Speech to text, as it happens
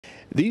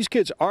These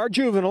kids are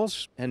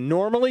juveniles, and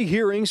normally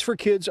hearings for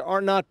kids are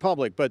not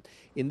public. But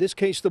in this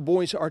case, the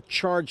boys are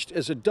charged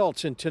as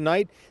adults, and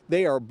tonight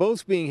they are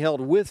both being held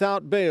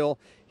without bail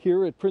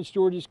here at Prince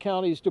George's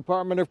County's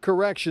Department of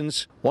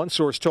Corrections. One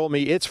source told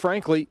me it's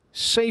frankly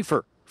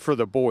safer for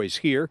the boys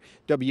here.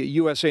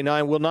 WUSA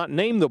 9 will not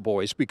name the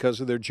boys because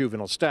of their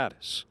juvenile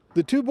status.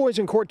 The two boys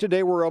in court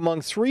today were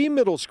among three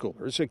middle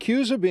schoolers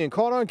accused of being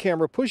caught on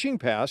camera pushing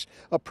past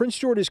a Prince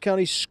George's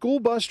County school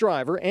bus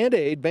driver and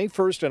aide, May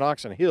 1st and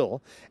Oxon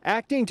Hill,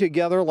 acting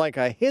together like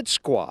a hit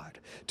squad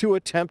to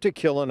attempt to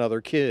kill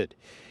another kid.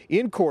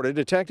 In court, a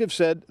detective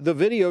said the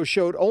video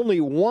showed only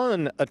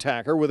one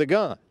attacker with a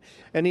gun,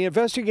 and the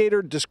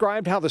investigator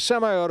described how the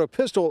semi-auto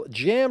pistol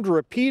jammed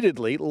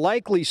repeatedly,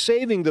 likely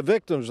saving the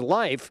victim's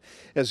life,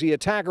 as the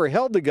attacker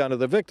held the gun to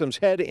the victim's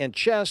head and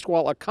chest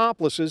while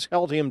accomplices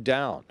held him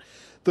down.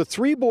 The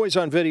three boys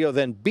on video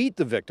then beat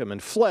the victim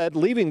and fled,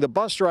 leaving the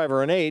bus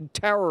driver and aide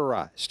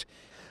terrorized.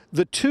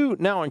 The two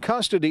now in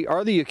custody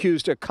are the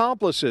accused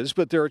accomplices,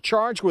 but they're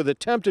charged with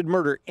attempted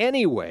murder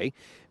anyway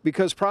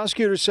because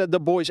prosecutors said the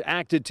boys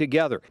acted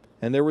together.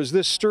 And there was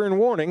this stern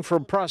warning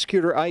from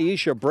prosecutor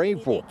Aisha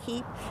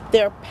Braveport.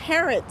 Their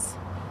parents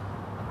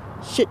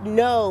should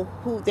know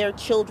who their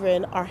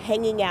children are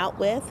hanging out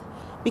with,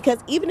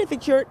 because even if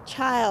it's your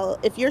child,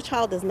 if your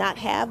child does not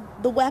have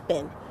the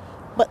weapon,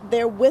 but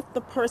they're with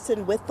the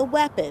person with the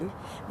weapon,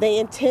 they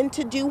intend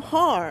to do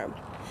harm,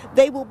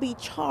 they will be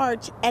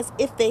charged as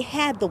if they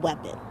had the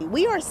weapon.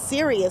 We are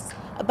serious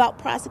about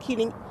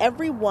prosecuting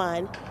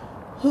everyone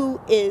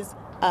who is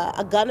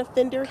a gun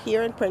offender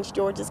here in Prince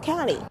George's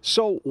County.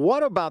 So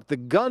what about the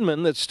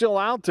gunman that's still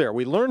out there?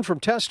 We learned from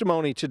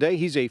testimony today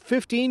he's a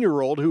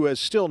 15-year-old who has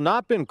still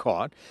not been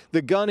caught.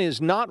 The gun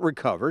is not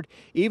recovered,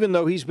 even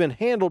though he's been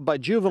handled by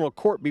juvenile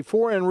court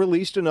before and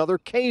released in other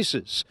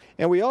cases.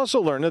 And we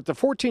also learned that the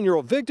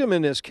 14-year-old victim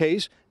in this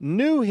case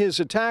knew his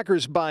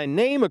attackers by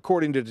name,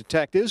 according to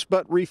detectives,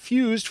 but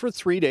refused for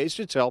 3 days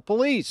to tell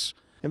police.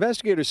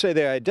 Investigators say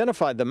they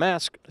identified the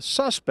masked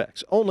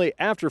suspects only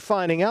after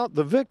finding out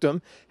the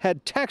victim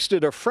had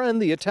texted a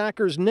friend the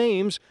attacker's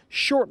names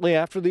shortly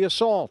after the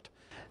assault.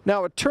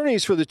 Now,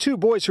 attorneys for the two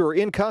boys who are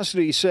in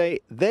custody say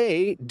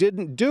they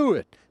didn't do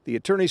it. The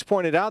attorneys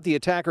pointed out the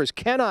attackers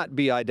cannot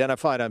be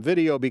identified on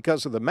video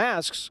because of the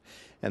masks,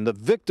 and the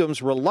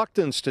victim's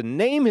reluctance to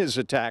name his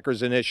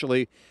attackers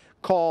initially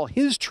call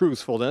his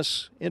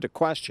truthfulness into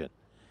question.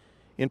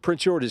 In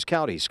Prince George's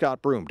County,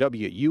 Scott Broom,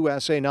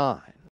 WUSA 9.